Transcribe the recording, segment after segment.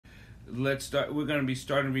let's start. We're going to be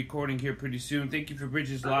starting recording here pretty soon. Thank you for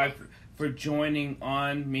Bridges Live for joining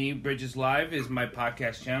on me. Bridges Live is my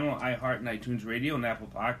podcast channel, iHeart and iTunes Radio and Apple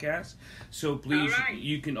Podcasts. So please,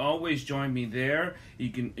 you can always join me there. You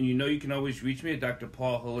can always reach me at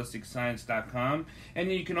drpaulholisticscience.com,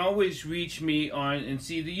 and you can always reach me on and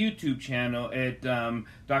see the YouTube channel at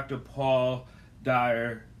Dr. Paul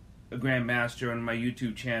Dyer, a Grandmaster, on my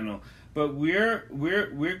YouTube channel. But we're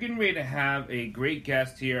getting ready to have a great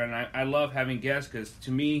guest here, and I love having guests because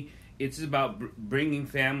to me it's about bringing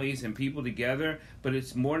families and people together. But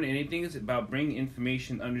it's more than anything, it's about bringing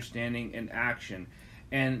information, understanding, and action.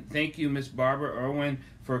 And thank you, Miss Barbara Arnwine,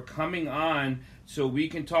 for coming on so we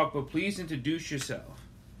can talk. But please introduce yourself.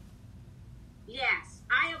 Yes,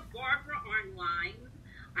 I am Barbara Arnwine.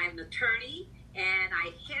 I'm an attorney, and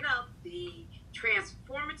I head up the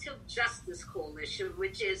Transformative Justice Coalition,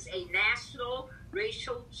 which is a national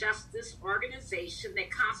racial justice organization that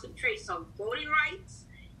concentrates on voting rights,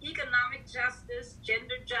 economic justice,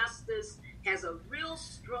 gender justice, has a real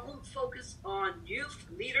strong focus on youth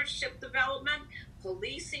leadership development,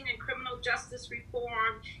 policing and criminal justice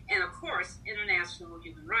reform, and of course, international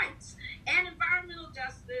human rights. And environmental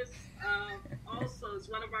justice also is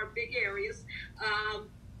one of our big areas.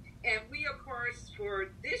 And we, of course,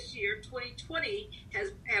 for this year, 2020,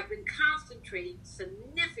 have been concentrating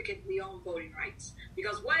significantly on voting rights.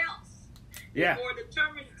 Because what else is more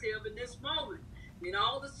determinative in this moment?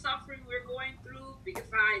 All the suffering we're going through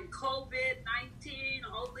behind COVID-19,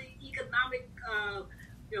 all the economic,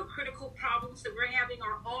 critical problems that we're having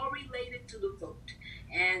are all related to the vote.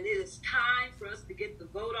 And it is time for us to get the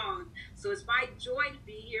vote on. So it's my joy to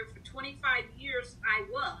be here. For 25 years, I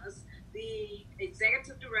was the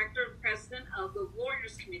executive director and president of the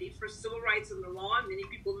Warriors Committee for Civil Rights and the Law. Many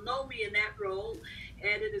people know me in that role,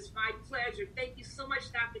 and it is my pleasure. Thank you so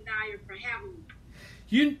much, Dr. Dyer, for having me.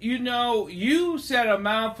 You said a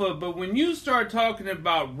mouthful, but when you start talking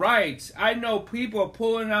about rights, I know people are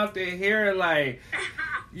pulling out their hair like,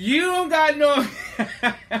 you don't got no...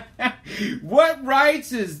 What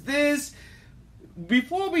rights is this?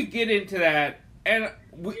 Before we get into that, and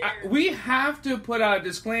we have to put out a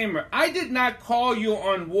disclaimer. I did not call you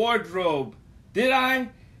on wardrobe, did I?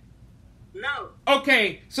 No.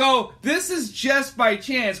 Okay, so this is just by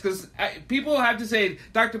chance, because people have to say,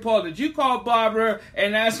 Dr. Paul, did you call Barbara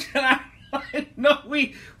and ask her? No,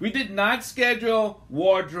 we did not schedule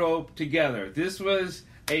wardrobe together. This was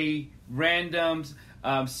a random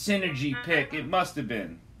synergy pick. It must have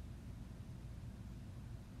been.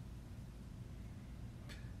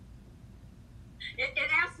 It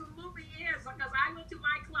absolutely is, because I went to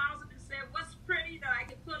my closet and said, what's pretty that I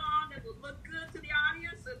can put on that would look good to the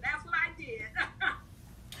audience, and that's what I did.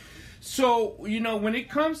 So, when it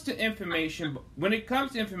comes to information,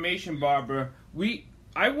 Barbara,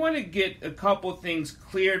 I want to get a couple things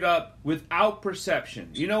cleared up without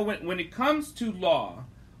perception. When it comes to law,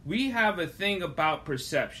 we have a thing about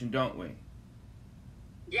perception, don't we?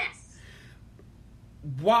 Yes.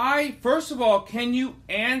 Why, first of all, can you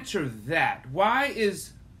answer that? Why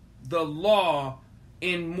is the law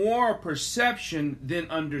in more perception than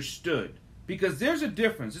understood? Because there's a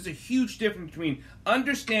difference. There's a huge difference between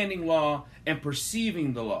understanding law and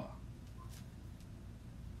perceiving the law.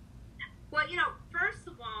 Well, first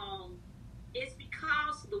of all, it's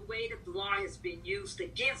because of the way that the law has been used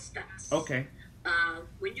against us. Okay.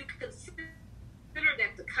 When you consider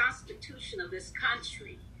that the Constitution of this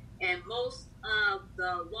country and most of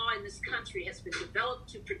the law in this country has been developed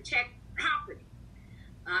to protect property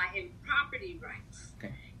and property rights.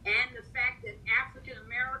 Okay. And the fact that African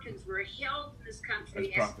Americans were held in this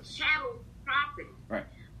country as chattel property. Right.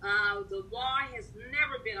 The law has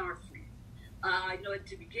never been our friend.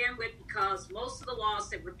 To begin with, because most of the laws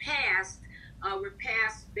that were passed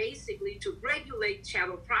basically to regulate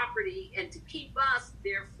chattel property and to keep us,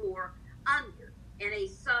 therefore, under in a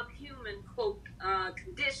subhuman, quote,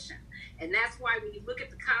 condition. And that's why when you look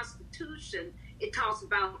at the Constitution, it talks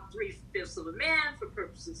about 3/5 of a man for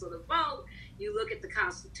purposes of the vote. You look at the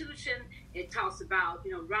Constitution, it talks about,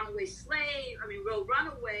 runaway slave,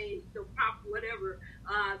 runaway, whatever,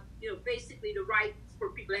 basically the right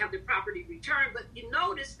for people to have their property returned. But you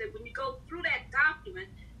notice that when you go through that document,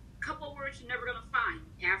 a couple of words you're never going to find.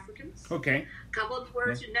 Africans. Okay. A couple of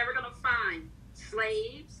words you're never going to find.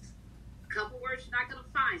 Slaves. A couple of words you're not going to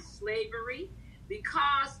find. Slavery.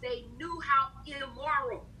 Because they knew how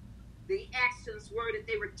immoral the actions were that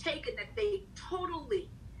they were taking, that they totally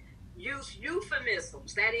used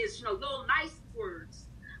euphemisms. That is, little nice words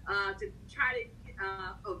to try to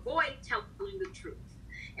avoid telling the truth.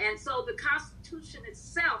 And so the Constitution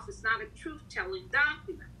itself is not a truth-telling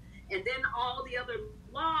document. And then all the other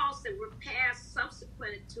laws that were passed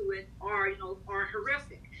subsequent to it are, are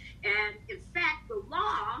horrific. And in fact, the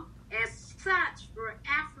law as such for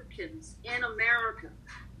Africans in America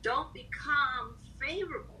don't become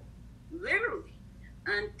favorable, literally,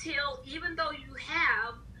 until, even though you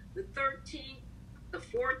have the 13th, the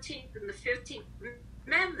 14th, and the 15th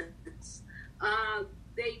Amendments,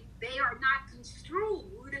 they are not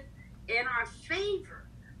construed in our favor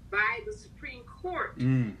by the Supreme Court.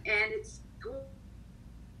 And it's going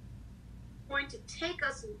to take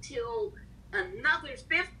us until another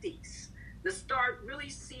 50s to start really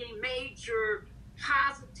seeing major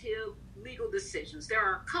positive legal decisions. There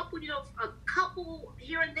are a couple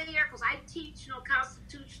here and there, because I teach,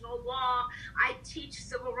 constitutional law, I teach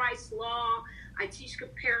civil rights law, I teach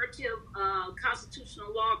comparative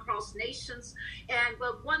constitutional law across nations.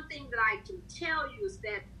 But one thing that I can tell you is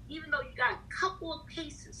that even though you got a couple of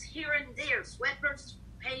cases here and there, Sweat versus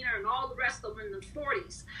Painter and all the rest of them in the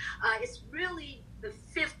 40s, it's really the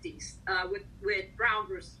 50s with Brown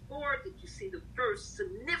versus Ford that you see the first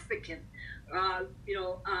significant,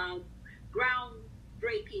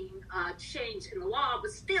 groundbreaking change in the law,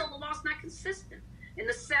 but still the law's not consistent. In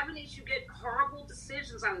the 70s, you get horrible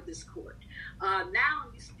decisions out of this court. Now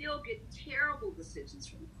you still get terrible decisions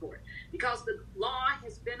from the court because the law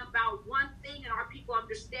has been about one thing, and our people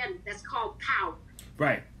understand it. That's called power.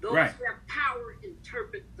 Right. Those who have power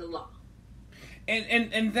interpret the law.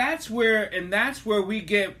 And that's where we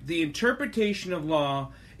get the interpretation of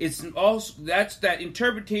law. It's also that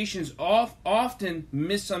interpretation is often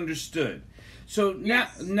misunderstood. So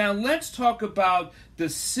now let's talk about the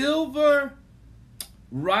civil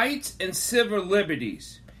rights and civil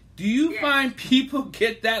liberties. Do you find people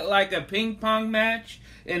get that like a ping pong match,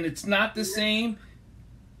 and it's not the same?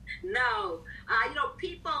 No.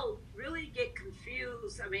 People really get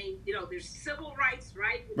confused. I mean, there's civil rights,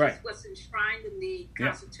 right? Which is what's enshrined in the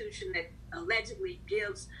Constitution that allegedly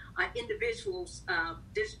gives individuals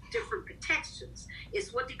different protections.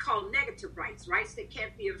 It's what they call negative rights, rights that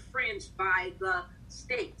can't be infringed by the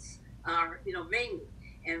states, mainly,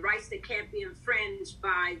 and rights that can't be infringed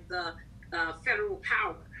by the federal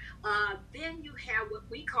power. Then you have what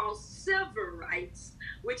we call civil rights,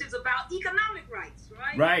 which is about economic rights,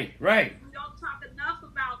 right? Right. We don't talk enough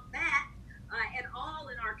about that at all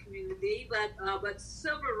in our community, but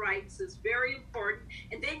civil rights is very important.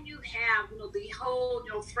 And then you have, the whole,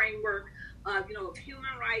 framework, of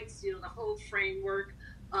human rights, the whole framework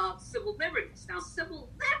of civil liberties. Now, civil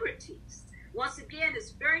liberties, once again,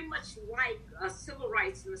 is very much like civil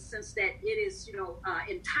rights in the sense that it is,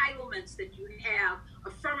 entitlements that you have,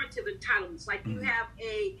 affirmative entitlements. Like you have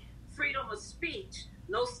a freedom of speech.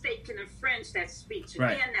 No state can infringe that speech.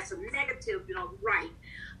 Again, that's a negative, right.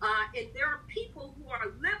 And there are people who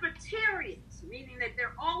are libertarians, meaning that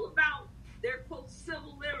they're all about their, quote,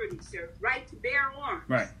 civil liberties, their right to bear arms,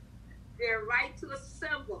 their right to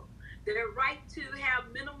assemble, their right to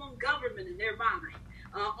have minimum government in their mind.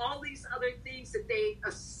 All these other things that they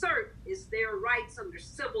assert is their rights under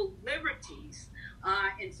civil liberties.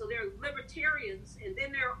 And so they're libertarians. And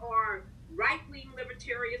then there are right-wing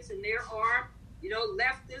libertarians, and there are,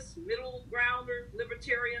 leftist, middle grounder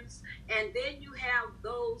libertarians. And then you have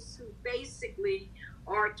those who basically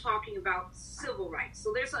are talking about civil rights.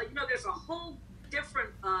 So there's a whole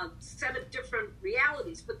different set of different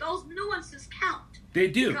realities. But those nuances count. They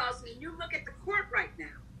do. Because when you look at the court right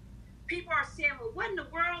now, people are saying, well, what in the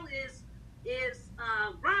world is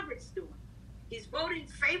Roberts doing? He's voting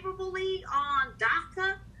favorably on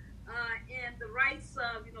DACA and the rights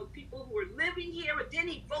of people who are living here, but then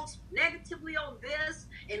he votes negatively on this.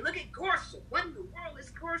 And look at Gorsuch. What in the world is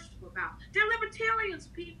Gorsuch about? They're libertarians,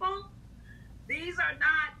 people. These are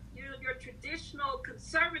not your traditional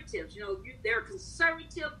conservatives. They're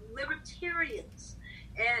conservative libertarians.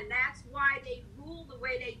 And that's why they rule the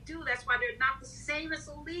way they do. That's why they're not the same as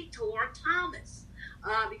Alito or Thomas,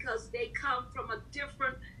 because they come from a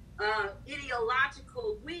different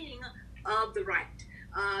ideological wing of the right.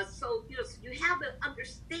 So you have to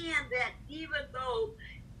understand that even though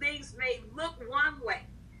things may look one way,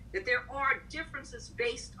 that there are differences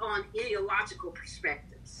based on ideological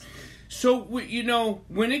perspectives. So,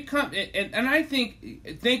 when it comes, and I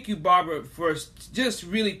think, thank you, Barbara, for just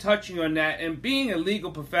really touching on that, and being a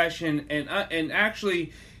legal profession, and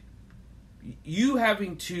actually you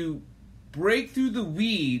having to break through the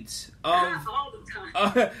weeds of all the time.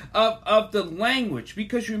 of the language,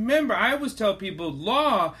 because remember, I always tell people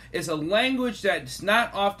law is a language that's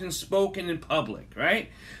not often spoken in public, right?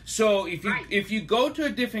 So if you go to a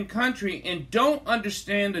different country and don't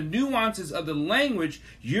understand the nuances of the language,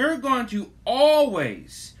 you're going to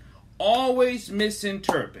always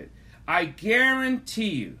misinterpret. I guarantee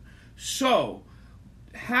you. So,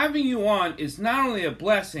 having you on is not only a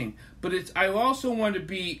blessing, but I also want to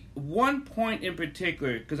be one point in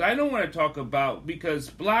particular, because I don't want to talk about, because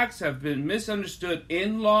blacks have been misunderstood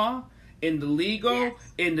in law, in the legal, Yes.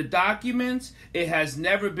 in the documents. We've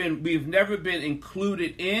never been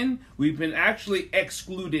included in. We've been actually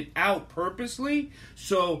excluded out purposely.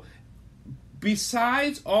 So,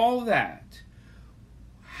 besides all that,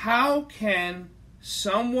 how can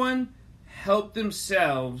someone help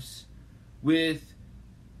themselves with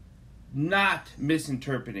not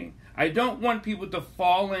misinterpreting? I don't want people to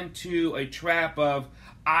fall into a trap of,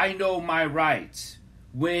 I know my rights.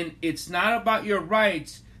 When it's not about your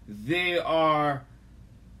rights, they are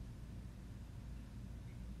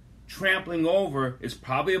trampling over. It's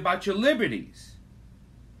probably about your liberties.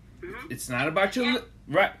 Mhm. It's not about your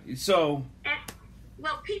right. So,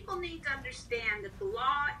 Well, people need to understand that the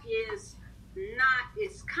law is not,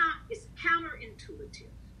 it's counterintuitive.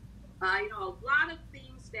 A lot of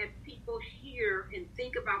things that people hear and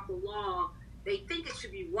think about the law, they think it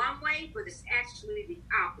should be one way, but it's actually the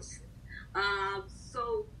opposite.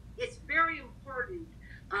 So it's very important.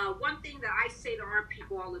 One thing that I say to our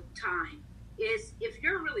people all the time is, if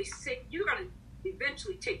you're really sick, you're going to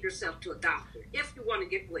eventually take yourself to a doctor if you want to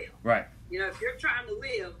get well. right. If you're trying to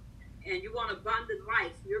live and you want abundant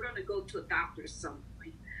life, you're going to go to a doctor at some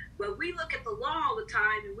point. But we look at the law all the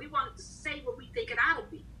time and we want it to say what we think it ought to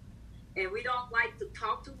be. And we don't like to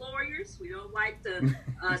talk to lawyers. We don't like to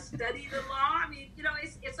study the law. I mean,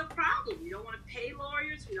 it's a problem. We don't want to pay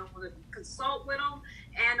lawyers. We don't want to consult with them.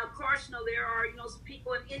 And of course, there are, some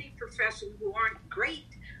people in any profession who aren't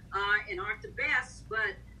great and aren't the best.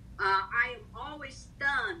 But I am always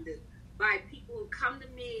stunned by people who come to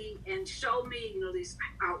me and show me, these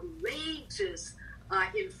outrageous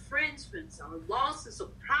infringements or losses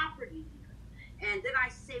of property. And then I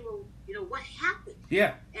say, well, what happened?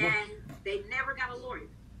 Yeah. And they never got a lawyer.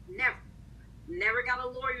 Never got a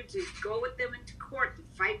lawyer to go with them into court to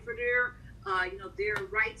fight for their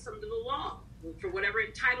rights under the law, for whatever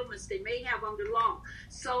entitlements they may have under law.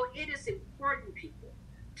 So it is important, people,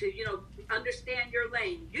 to, understand your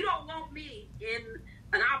lane. You don't want me in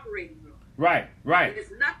an operating room. Right. There's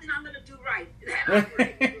nothing I'm going to do right in that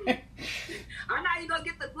operating room. I'm not even going to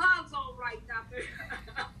get the gloves on right, doctor.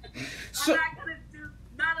 I'm not going to do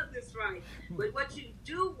none of this right. But what you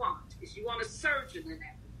do want is you want a surgeon in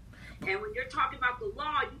that room. And when you're talking about the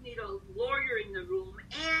law, you need a lawyer in the room.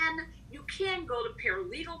 And you can go to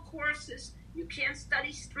paralegal courses. You can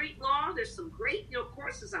study street law. There's some great,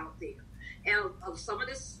 courses out there. And some of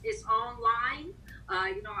this is online.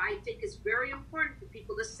 I think it's very important for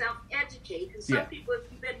people to self-educate. And some people, if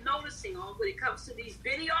you've been noticing when it comes to these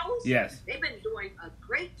videos, yes, they've been doing a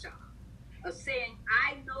great job of saying,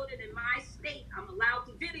 I know that in my state, I'm allowed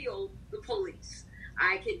to video the police.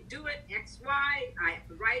 I can do it X, Y. I have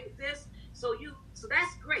the right of this. So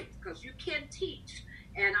that's great, because you can teach.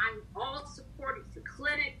 And I'm all supportive for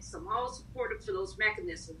clinics. I'm all supportive for those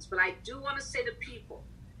mechanisms. But I do want to say to people,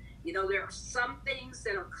 there are some things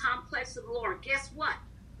that are complex in law. And guess what?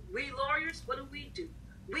 We lawyers, what do?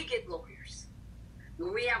 We get lawyers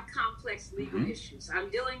when we have complex legal issues. I'm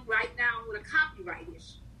dealing right now with a copyright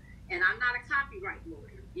issue. And I'm not a copyright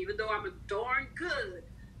lawyer, even though I'm a darn good,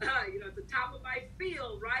 at the top of my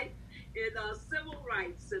field, right, in civil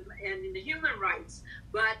rights and in the human rights.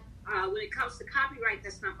 But when it comes to copyright,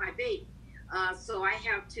 that's not my baby. So I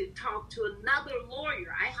have to talk to another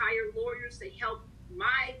lawyer. I hire lawyers to help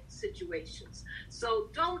my situations. So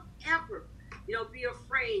don't ever, be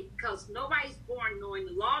afraid, because nobody's born knowing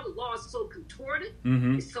the law. The law is so contorted.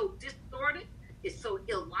 It's so distorted. It's so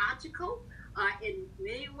illogical. In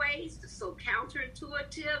many ways, it's so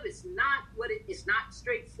counterintuitive. It's not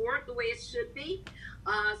straightforward the way it should be.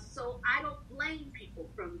 So I don't blame people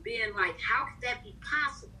from being like, how could that be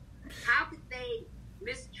possible? How could they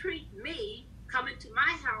mistreat me, come into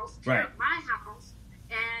my house, tear up my house,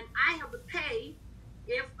 and I have to pay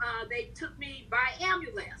if they took me by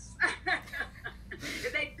ambulance?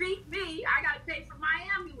 If they beat me, I got to pay for my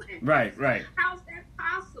ambulance. Right. How's that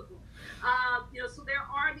possible? So there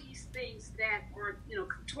are these things that are,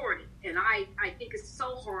 contorted. And I think it's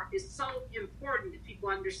so hard. It's so important that people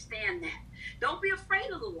understand that. Don't be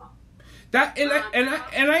afraid of the law.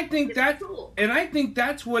 I think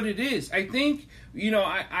that's what it is. I think,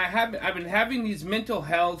 I've been having these mental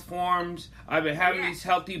health forums. I've been having these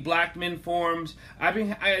healthy black men forums.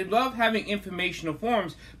 I love having informational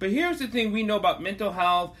forums. But here's the thing we know about mental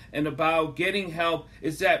health and about getting help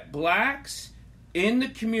is that blacks in the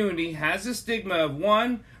community has a stigma of,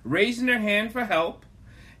 one, raising their hand for help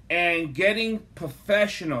and getting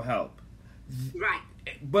professional help. Right.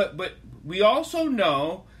 But we also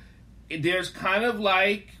know there's kind of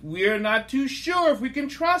like we're not too sure if we can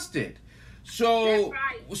trust it. So,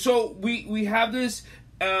 so we have this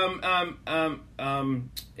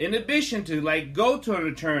inhibition to like go to an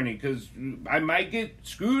attorney because I might get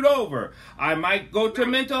screwed over. I might go to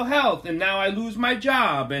mental health and now I lose my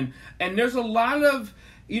job. And there's a lot of,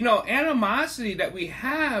 animosity that we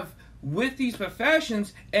have with these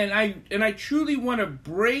professions. And I truly want to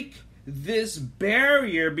break this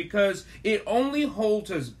barrier because it only holds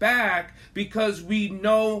us back because we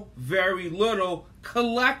know very little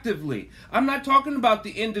collectively. I'm not talking about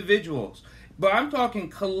the individuals, but I'm talking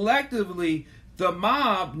collectively. The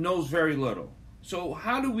mob knows very little. So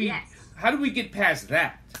how do we get past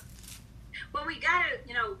that? Well, we gotta,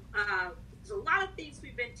 there's a lot of things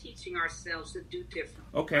we've been teaching ourselves to do differently.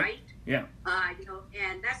 Okay. Right? Yeah.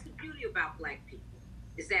 And that's the beauty about Black people.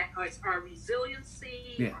 Is that it's our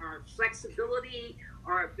resiliency, our flexibility,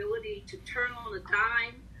 our ability to turn on a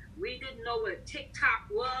dime. We didn't know what TikTok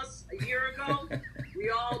was a year ago. We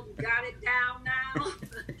all got it down now.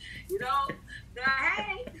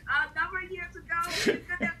 Hey, a number of years ago, we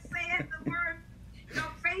couldn't have said the word,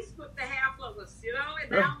 Facebook to half of us,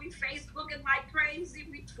 and now we Facebooking like crazy,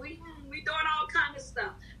 we tweeting, we doing all kind of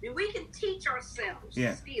stuff. I mean, we can teach ourselves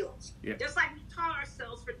skills, just like we taught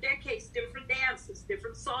ourselves for decades, different dances,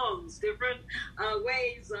 different songs, different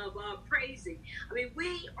ways of praising. I mean,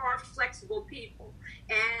 we are flexible people,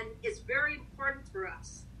 and it's very important for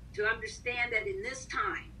us to understand that in this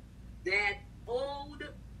time, that old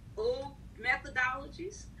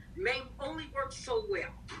methodologies may only work so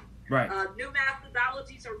well. Right. New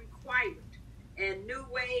methodologies are required, and new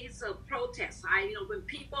ways of protest. I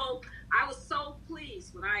was so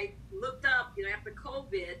pleased when I looked up, after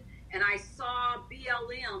COVID, and I saw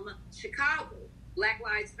BLM Chicago, Black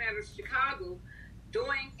Lives Matter Chicago,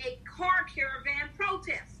 doing a car caravan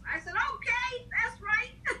protest. I said, okay, that's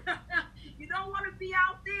right. You don't want to be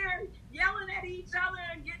out there yelling at each other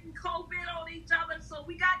and getting COVID on each other. So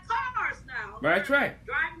we got cars now. That's right.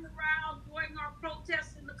 Driving around, doing our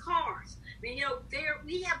protests in the cars. I mean,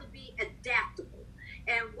 we have to be adaptable.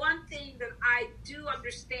 And one thing that I do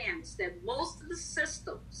understand is that most of the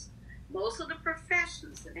systems, most of the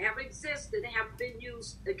professions that have existed have been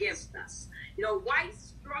used against us. White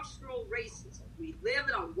structural racism. We live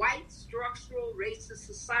in a white structural racist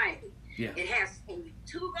society. Yeah. It has only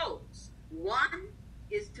two goals. One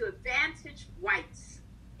is to advantage whites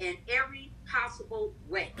in every possible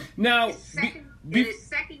way. Now, its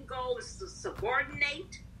second goal is to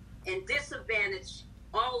subordinate and disadvantage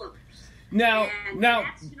all others. Now,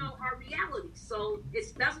 that's our reality. So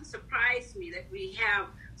it doesn't surprise me that we have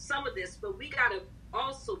some of this, but we got to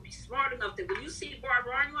also be smart enough that when you see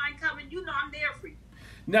Barbara Arnwine coming, I'm there for you.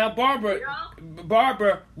 Now,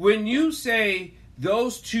 Barbara, when you say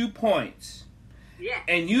those 2 points,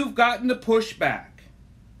 and you've gotten the pushback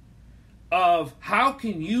of how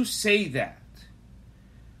can you say that?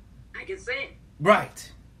 I can say it.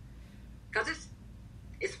 Right. Because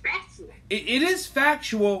it's factual. It is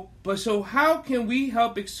factual, but so how can we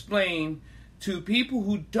help explain to people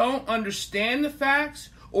who don't understand the facts,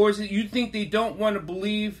 or is it you think they don't want to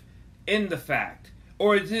believe in the fact?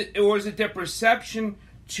 Or is it their perception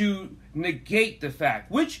to negate the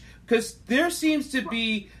fact? Because there seems to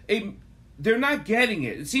be they're not getting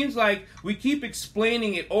it. It seems like we keep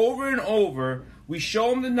explaining it over and over. We show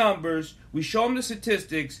them the numbers, we show them the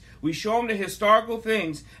statistics, we show them the historical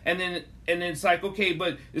things, and then it's like, okay,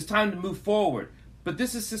 but it's time to move forward. But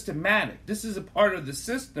this is systematic. This is a part of the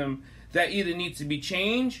system that either needs to be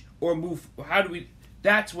changed or move. How do we?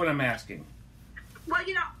 That's what I'm asking. Well,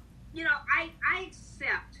 I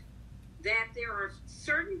accept that there are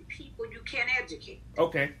certain people you can't educate.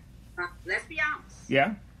 Okay. Let's be honest.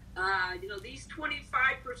 Yeah. These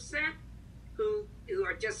 25% who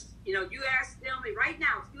are just, you ask them right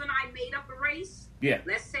now, if you and I made up a race,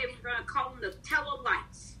 let's say we're going to call them the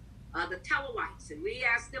Telelites, and we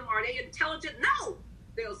ask them, are they intelligent? No,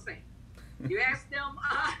 they'll say. You ask them,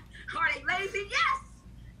 are they lazy? Yes.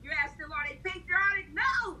 You ask them, are they patriotic?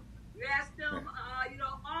 No. You ask them,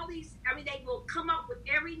 all these, they will come up with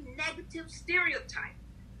every negative stereotype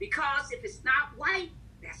because if it's not white,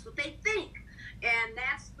 that's what they think. And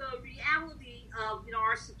that's the reality of,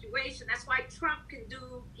 our situation. That's why Trump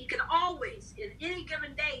he can always, in any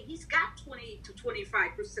given day, he's got 20 to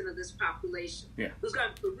 25% of this population who's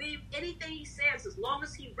going to believe anything he says as long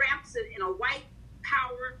as he wraps it in a white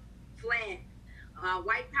power flag,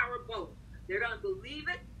 white power boat. They're going to believe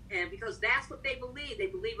it, and because that's what they believe. They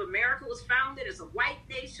believe America was founded as a white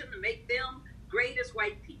nation to make them great as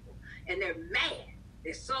white people. And they're mad.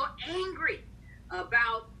 They're so angry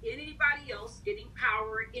about anybody else getting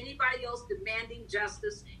power, anybody else demanding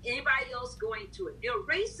justice, anybody else going to it.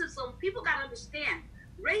 Racism, people got to understand,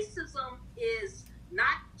 racism is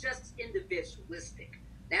not just individualistic.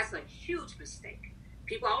 That's a huge mistake.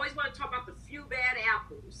 People always want to talk about the few bad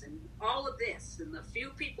apples and all of this, and the few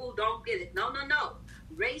people who don't get it. No.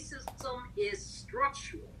 Racism is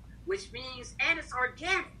structural, which means, and it's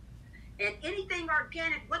organic. And anything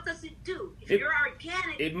organic, what does it do? If you're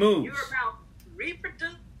organic, it moves. You're about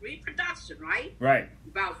reproduction, right? Right.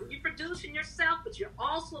 About reproducing yourself, but you're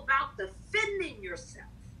also about defending yourself.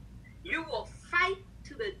 You will fight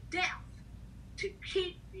to the death to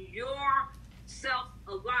keep yourself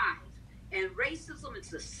alive. And racism is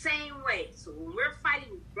the same way. So when we're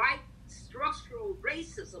fighting structural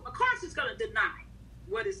racism, of course it's going to deny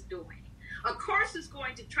what it's doing. Of course it's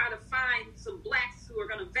going to try to find some blacks who are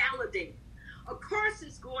going to validate it. Of course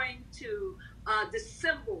it's going to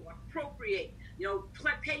dissemble, appropriate,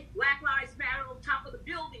 paint Black Lives Matter on top of the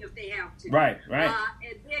building if they have to. Right.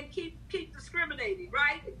 And then keep discriminating,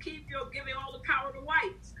 right? And keep giving all the power to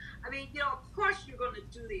whites. I mean, of course you're going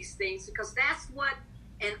to do these things because that's what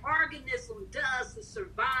an organism does to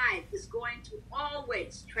survive. Is going to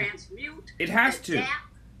always transmute. It has to.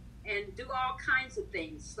 And do all kinds of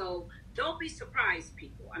things. So don't be surprised,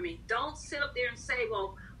 people. I mean, don't sit up there and say,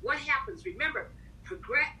 well, what happens? Remember,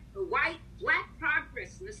 black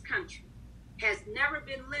progress in this country has never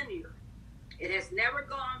been linear. It has never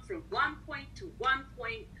gone from one point to one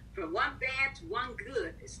point, from one bad to one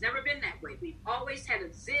good. It's never been that way. We've always had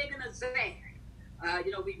a zig and a zag.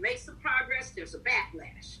 We make some progress, there's a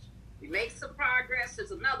backlash. We make some progress,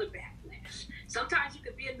 there's another backlash. Sometimes you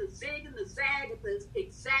could be in the zig and the zag at the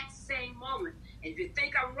exact same moment. And if you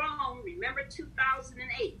think I'm wrong, remember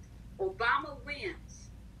 2008, Obama wins.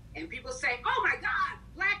 And people say, oh my God,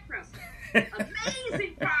 black president.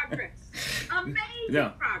 Amazing progress.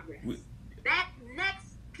 Amazing progress. That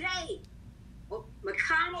next day,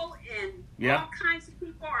 McConnell and all kinds of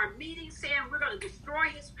people are meeting saying we're going to destroy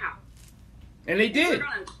his power. And they did. We're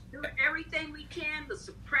going to do everything we can to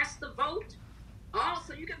suppress the vote.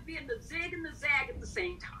 Also, you can be in the zig and the zag at the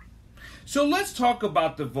same time. So let's talk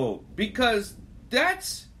about the vote because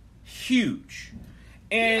that's huge.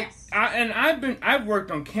 And yes. I've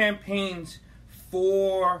worked on campaigns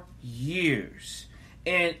for years.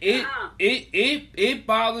 And it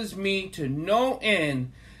bothers me to no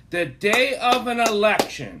end. The day of an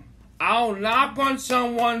election, I'll knock on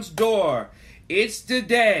someone's door. It's the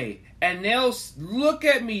day. And they'll look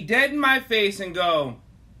at me dead in my face and go,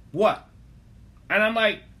 what? And I'm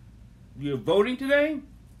like, you're voting today?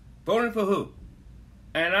 Voting for who?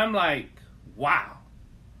 And I'm like, wow.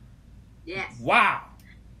 Yes. Wow.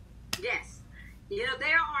 Yes. There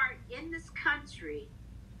are in this country,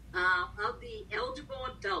 of the eligible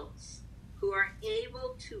adults who are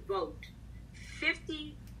able to vote,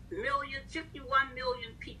 51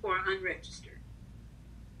 million people are unregistered.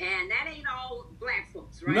 And that ain't all black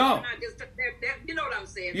folks, right? No. You know what I'm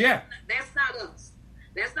saying? Yeah. That's not us.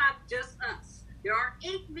 That's not just us. There are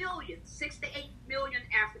 6 to 8 million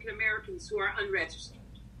African Americans who are unregistered,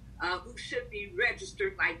 who should be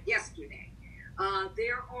registered like yesterday.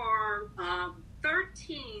 There are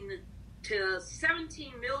 13 to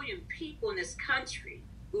 17 million people in this country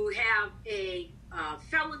who have a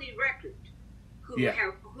felony record, who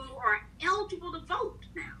are eligible to vote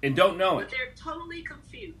now. And don't know but it. They're totally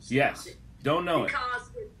confused. Yes, don't know because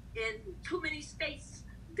in too many states,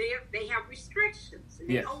 they have restrictions. And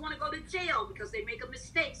they don't want to go to jail because they make a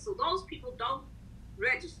mistake. So those people don't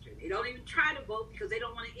register. They don't even try to vote because they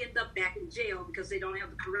don't want to end up back in jail because they don't have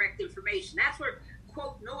the correct information. That's where,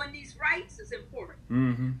 quote, knowing these rights is important.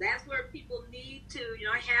 Mm-hmm. That's where people need to,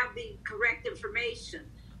 have the correct information.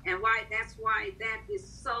 And that's why that is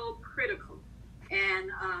so critical and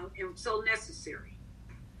so necessary.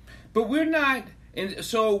 But we're not, and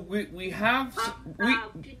so we have.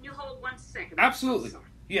 Can you hold 1 second? Absolutely. So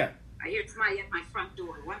yeah. I hear somebody at my front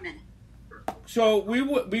door. 1 minute. So we're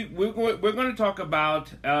going to talk about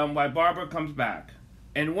why Barbara comes back,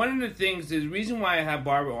 and one of the things, the reason why I have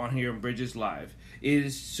Barbara on here in Bridges Live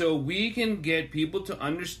is so we can get people to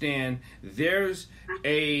understand there's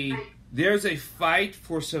a fight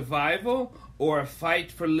for survival or a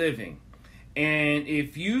fight for living, and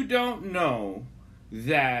if you don't know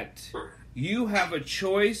that you have a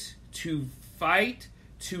choice to fight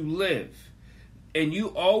to live, and you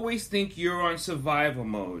always think you're on survival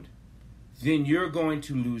mode, then you're going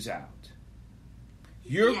to lose out.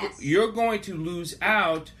 You're going to lose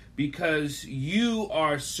out because you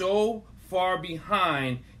are so far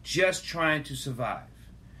behind just trying to survive.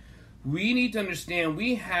 We need to understand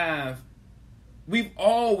we have we've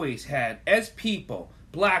always had, as people,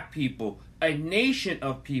 black people, a nation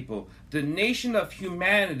of people, the nation of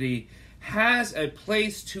humanity has a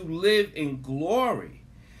place to live in glory.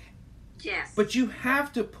 Yes. But you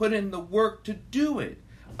have to put in the work to do it.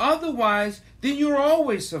 Otherwise, then you're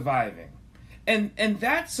always surviving. And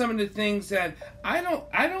that's some of the things that I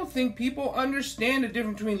don't think people understand the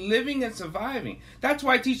difference between living and surviving. That's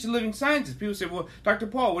why I teach the living sciences. People say, well, Dr.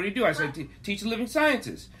 Paul, what do you do? I say, teach the living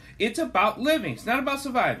sciences. It's about living. It's not about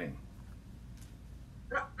surviving.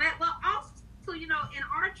 Well, also, in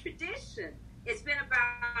our tradition, it's been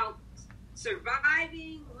about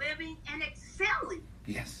surviving, living, and excelling.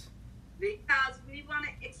 Yes. Because we want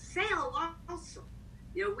to excel also.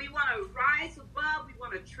 We want to rise above. We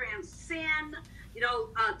want to transcend.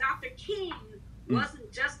 Dr. King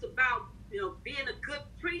wasn't just about, being a good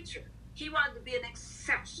preacher. He wanted to be an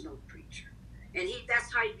exceptional preacher. And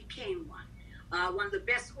that's how he became one of the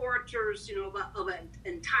best orators, of an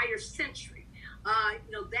entire century.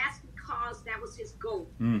 That's because that was his goal.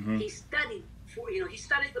 Mm-hmm. He studied he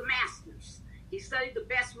studied the masters. He studied the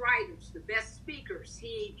best writers, the best speakers.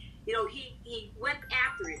 He went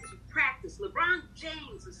after it. He practiced. LeBron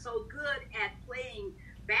James is so good at playing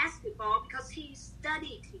basketball because he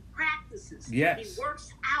studied. He practices. Yes. He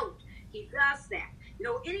works out. He does that.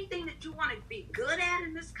 Anything that you want to be good at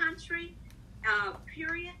in this country,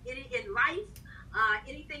 period, in life,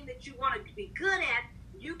 anything that you want to be good at,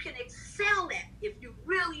 you can excel at if you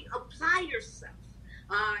really apply yourself.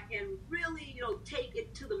 And really, take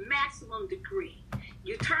it to the maximum degree.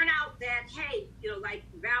 You turn out that, hey, like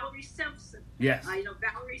Valerie Simpson. Yes.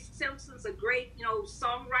 Valerie Simpson's a great,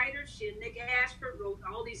 songwriter. She and Nick Ashford wrote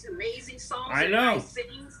all these amazing songs. I know.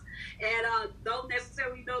 Sings, and don't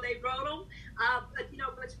necessarily know they wrote them.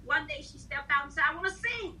 But one day she stepped out and said, I want to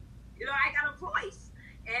sing. I got a voice.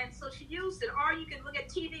 And so she used it. Or you can look at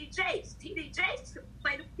T.D. Jakes. T.D. Jakes could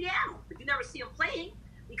play the piano, but you never see him playing,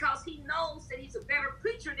 because he knows that he's a better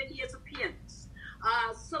preacher than he is a pianist.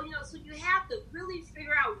 So you have to really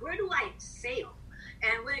figure out, where do I excel?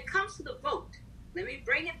 And when it comes to the vote, let me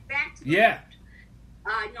bring it back to the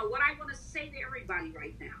vote. What I want to say to everybody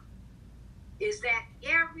right now is that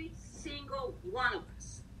every single one of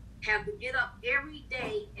us have to get up every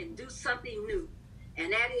day and do something new.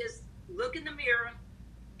 And that is look in the mirror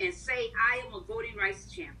and say, I am a voting rights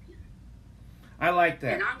champion. I like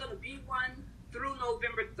that. And I'm going to be one through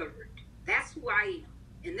November 3rd. That's who I am.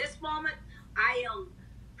 In this moment, I am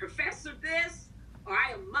Professor this, or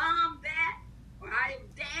I am Mom that, or I am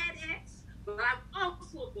Dad X, but I'm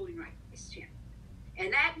also a voting rights champion.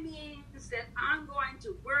 And that means that I'm going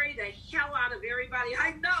to worry the hell out of everybody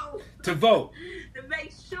I know to vote, to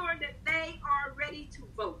make sure that they are ready to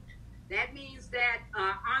vote. That means that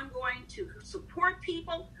I'm going to support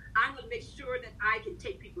people. I'm going to make sure that I can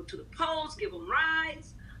take people to the polls, give them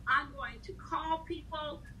rides. I'm going to call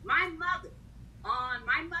people. My mother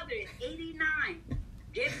at 89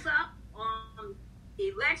 gets up on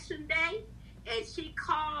election day and she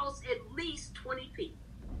calls at least 20 people.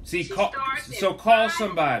 See, call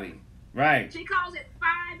somebody. Right. She calls at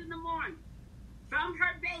 5 in the morning from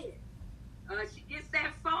her bed. She gets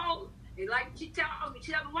that phone, and like she tells me,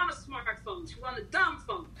 she doesn't want a smartphone. She wants a dumb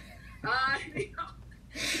phone. Because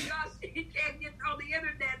she can't get on the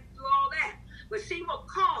internet and do all that. But she will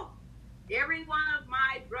call every one of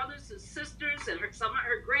my brothers and sisters and some of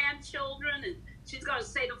her grandchildren, and she's going to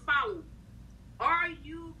say the following: are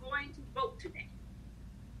you going to vote today?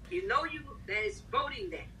 That is voting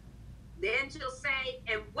day. Then she'll say,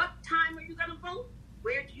 and what time are you going to vote?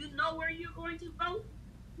 Where do you know where you're going to vote?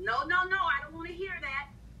 No, I don't want to hear that.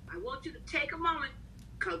 I want you to take a moment,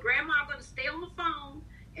 because Grandma, I'm going to stay on the phone,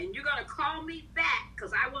 and you're going to call me back,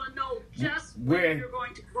 because I want to know just where you're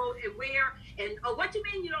going to vote and where. And what you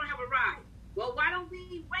mean you don't have a ride? Well, why don't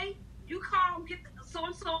we wait? You call, get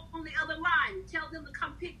so-and-so on the other line, and tell them to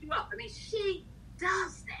come pick you up. I mean, she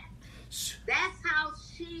does that. That's how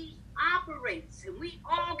she operates. And we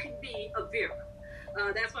all can be a Vera.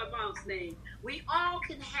 That's my mom's name. We all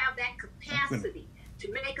can have that capacity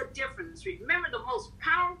to make a difference. Remember, the most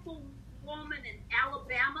powerful woman in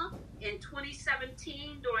Alabama in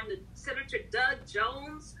 2017 during the Senator Doug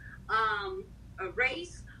Jones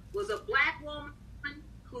race was a black woman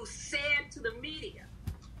who said to the media,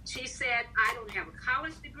 she said, I don't have a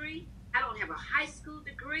college degree. I don't have a high school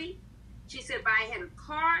degree. She said, but I had a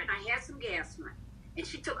car and I had some gas money. And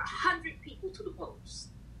she took 100 people to the polls.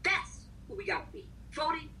 That's who we got to be.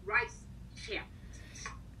 Voting rights champions.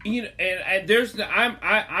 And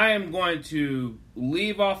I am going to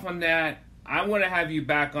leave off on that. I want to have you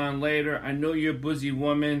back on later. I know you're a busy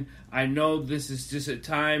woman. I know this is just a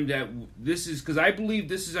time that this is, because I believe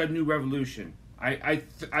this is our new revolution.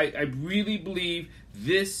 I really believe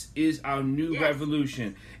this is our new Yes.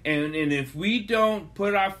 revolution. And if we don't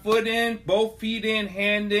put our foot in, both feet in,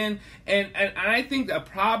 hand in, and I think the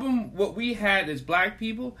problem, what we had as black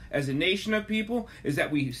people, as a nation of people, is that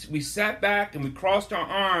we sat back and we crossed our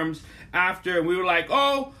arms after, and we were like,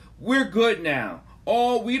 oh, we're good now.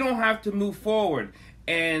 Oh, we don't have to move forward.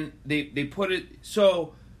 And they put it,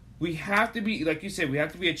 so we have to be, like you said, we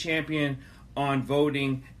have to be a champion on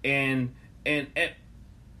voting, and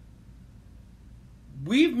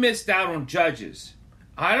we've missed out on judges.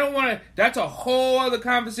 I don't want to. That's a whole other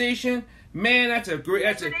conversation, man. That's a great.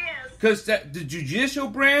 That's Yes, a because the judicial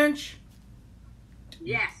branch.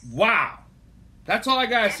 Yes. Wow, that's all I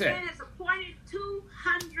gotta say. And has appointed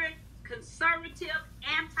 200 conservative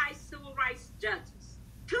anti-civil rights judges.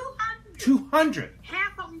 200. 200.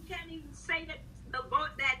 Half of them can't even say that the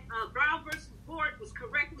vote that Brown versus Board was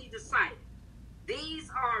correctly decided. These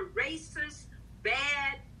are racist,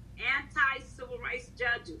 bad, anti-civil rights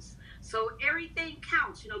judges. So everything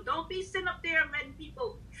counts. You know, don't be sitting up there letting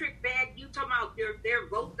people trick bag. You talking about their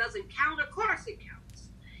vote doesn't count? Of course it counts.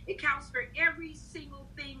 It counts for every single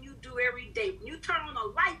thing you do every day. When you turn on a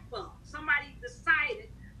light bulb, somebody decided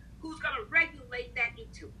who's going to regulate that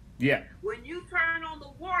utility. Yeah. When you turn on the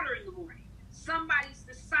water in the morning, somebody's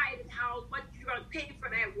decided how much you're going to pay for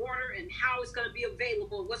that water and how it's going to be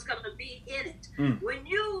available, what's going to be in it. When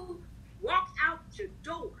you walk out your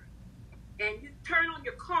door and you turn on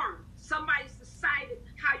your car, somebody's decided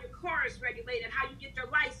how your car is regulated, how you get your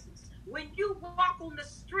license. When you walk on the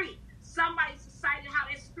street, somebody's decided how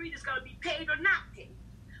that street is going to be paid or not paid.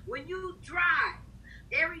 When you drive,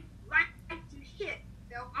 every light you hit,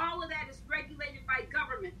 all of that is regulated by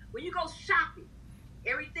government. When you go shopping,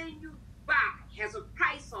 everything you buy has a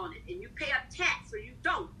price on it, and you pay a tax or you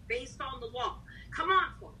don't based on the law. Come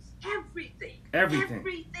on, folks. Everything that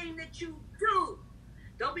you do.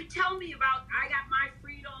 Don't be telling me about I got my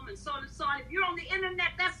freedom and so on and so on. If you're on the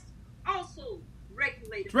internet, that's also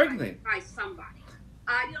regulated by somebody.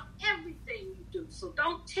 Everything you do. So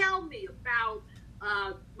don't tell me about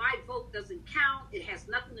my vote doesn't count. It has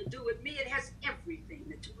nothing to do with me. It has everything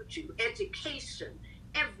to do with you. Education,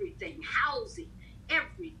 everything, housing,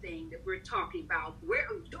 everything that we're talking about. Where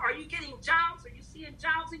are you getting jobs? Are you seeing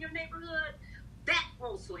jobs in your neighborhood? That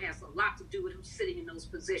also has a lot to do with who's sitting in those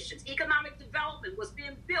positions. Economic development, what's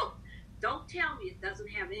being built. Don't tell me it doesn't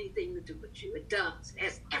have anything to do with you. It does. It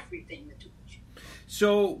has everything to do with you.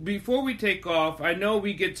 So before we take off, I know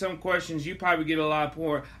we get some questions. You probably get a lot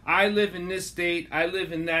more. I live in this state. I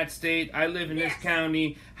live in that state. I live in this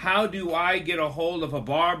county. How do I get a hold of a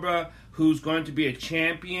Barbara who's going to be a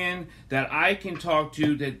champion that I can talk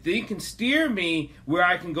to, that they can steer me where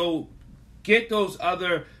I can go get those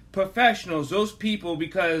other professionals, those people,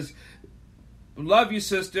 because love you,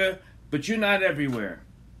 sister, but you're not everywhere.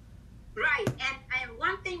 Right. And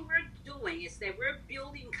one thing we're doing is that we're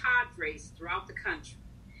building cadres throughout the country.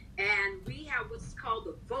 And we have what's called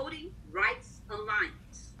the Voting Rights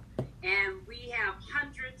Alliance. And we have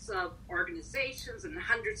hundreds of organizations and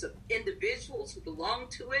hundreds of individuals who belong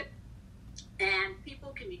to it. And people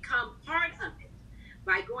can become part of it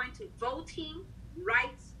by going to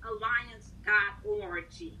votingrightsalliance.org.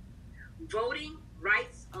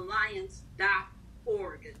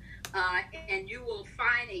 votingrightsalliance.org. And you will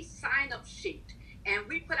find a sign-up sheet. And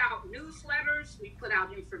we put out newsletters, we put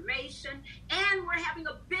out information, and we're having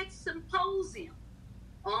a big symposium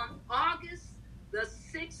on August the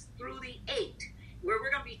 6th through the 8th, where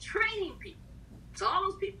we're going to be training people. So all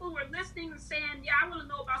those people who are listening and saying, yeah, I want to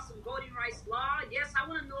know about some voting rights law. Yes, I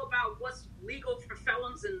want to know about what's legal for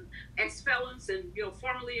felons and ex-felons and,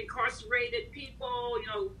 formerly incarcerated people,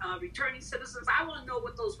 returning citizens. I want to know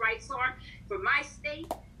what those rights are for my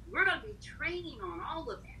state. We're going to be training on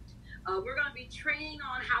all of that. We're going to be training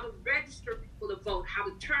on how to register people to vote, how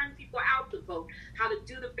to turn people out to vote, how to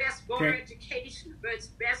do the best voter education,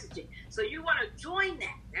 best messaging. So you want to join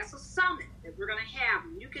that. That's a summit that we're going to have.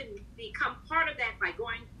 And you can become part of that by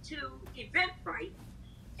going to Eventbrite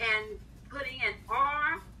and putting in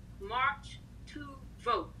R March to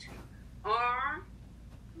Vote. R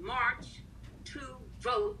March to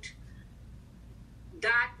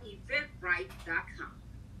Vote.eventbrite.com.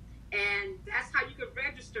 And that's how you can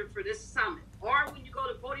register for this summit. Or when you go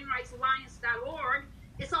to votingrightsalliance.org,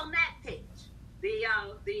 it's on that page. The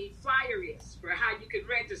flyer is for how you can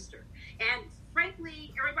register. And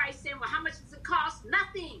frankly, everybody's saying, well, how much does it cost?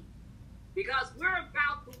 Nothing. Because we're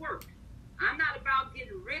about the work. I'm not about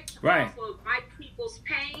getting rich right. off of my people's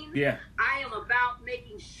pain. Yeah. I am about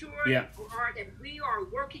making sure Yeah. that we are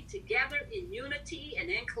working together in unity and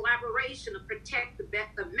in collaboration to protect the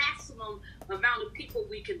maximum amount of people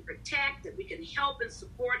we can protect, that we can help and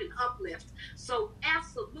support and uplift. So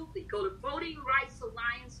absolutely, go to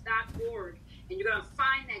votingrightsalliance.org and you're going to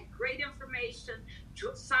find that great information.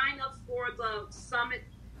 Sign up for the summit,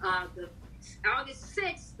 the August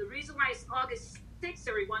 6th. The reason why it's August 6th,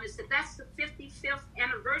 everyone, is that's the 55th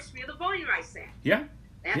anniversary of the Voting Rights Act. Yeah.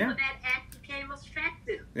 That's when that act became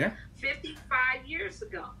effective. Yeah. 55 years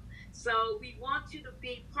ago. So we want you to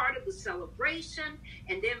be part of the celebration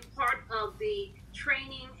and then part of the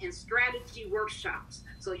training and strategy workshops.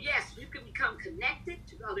 So yes, you can become connected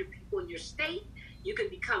to other people in your state. You can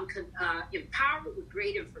become empowered with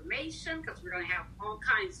great information because we're going to have all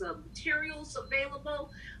kinds of materials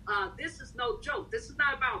available. This is no joke. This is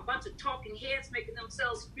not about a bunch of talking heads making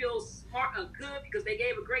themselves feel smart, good because they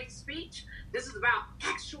gave a great speech. This is about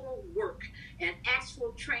actual work and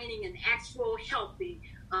actual training and actual helping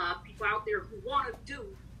people out there who want to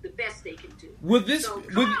do the best they can do. Will this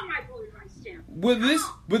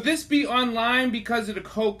be online because of the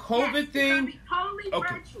whole COVID thing? It's going to be totally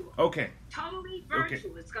virtual. Okay. Totally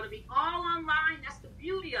virtual. It's going to be all online. That's the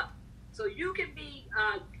beauty of it. So you can be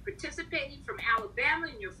participating from Alabama,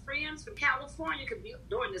 and your friends from California can be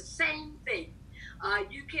doing the same thing.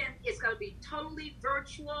 It's going to be totally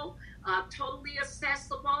virtual, totally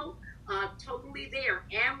accessible, totally there.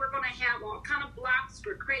 And we're going to have all kind of blocks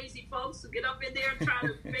for crazy folks who get up in there and try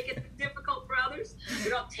to make it difficult for others.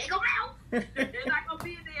 We're going to take them out. They're not going to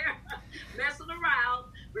be there messing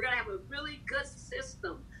around. We're going to have a really good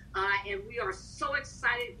system. And we are so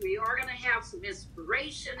excited. We are going to have some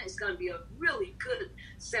inspiration. It's going to be a really good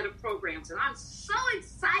set of programs. And I'm so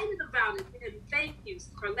excited about it. And thank you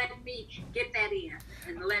for letting me get that in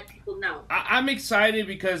and to let people know. I'm excited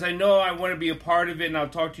because I know I want to be a part of it, and I'll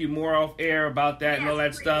talk to you more off air about that and all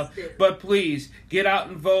that stuff. Do. But please, get out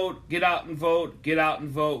and vote, get out and vote, get out and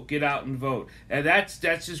vote, get out and vote. And that's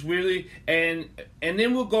just really, and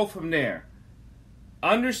then we'll go from there.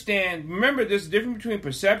 Understand, remember, there's a difference between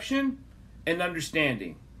perception and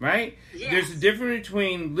understanding, right? Yes. There's a difference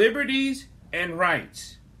between liberties and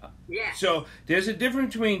rights. Yes. So there's a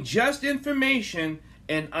difference between just information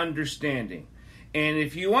and understanding. And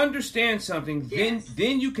if you understand something, then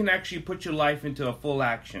you can actually put your life into a full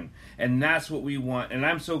action. And that's what we want. And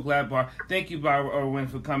I'm so glad, thank you, Arnwine,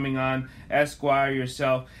 for coming on, Esquire,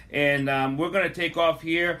 yourself. And we're going to take off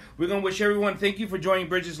here. We're going to wish everyone, thank you for joining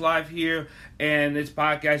Bridges Live here and this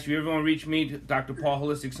podcast. If you ever want to reach me,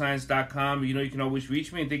 drpaulholisticscience.com. You know you can always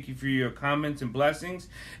reach me. And thank you for your comments and blessings.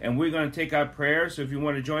 And we're going to take our prayer. So if you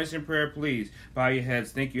want to join us in prayer, please bow your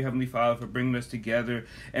heads. Thank you, Heavenly Father, for bringing us together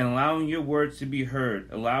and allowing your words to be heard,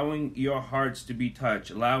 allowing your hearts to be touched,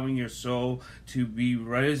 allowing your soul to be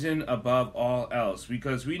risen above all else.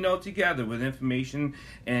 Because we know together with information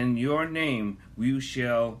and your name, we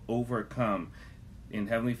shall overcome. In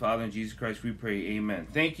Heavenly Father and Jesus Christ, we pray. Amen.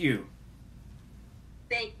 Thank you.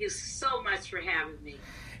 Thank you so much for having me.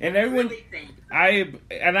 And everyone, really thank you.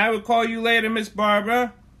 I will call you later, Miss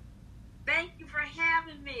Barbara. Thank you for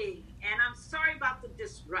having me. And I'm sorry about the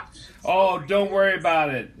disruption. Oh, don't worry about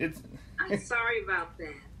it. I'm sorry about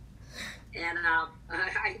that. And I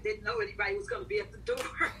didn't know anybody was going to be at the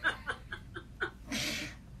door.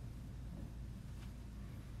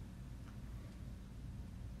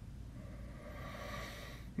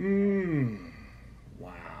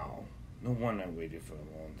 Wow. No wonder I waited for a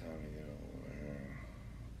long time to get over here.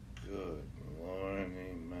 Good Lord,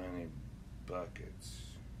 many buckets.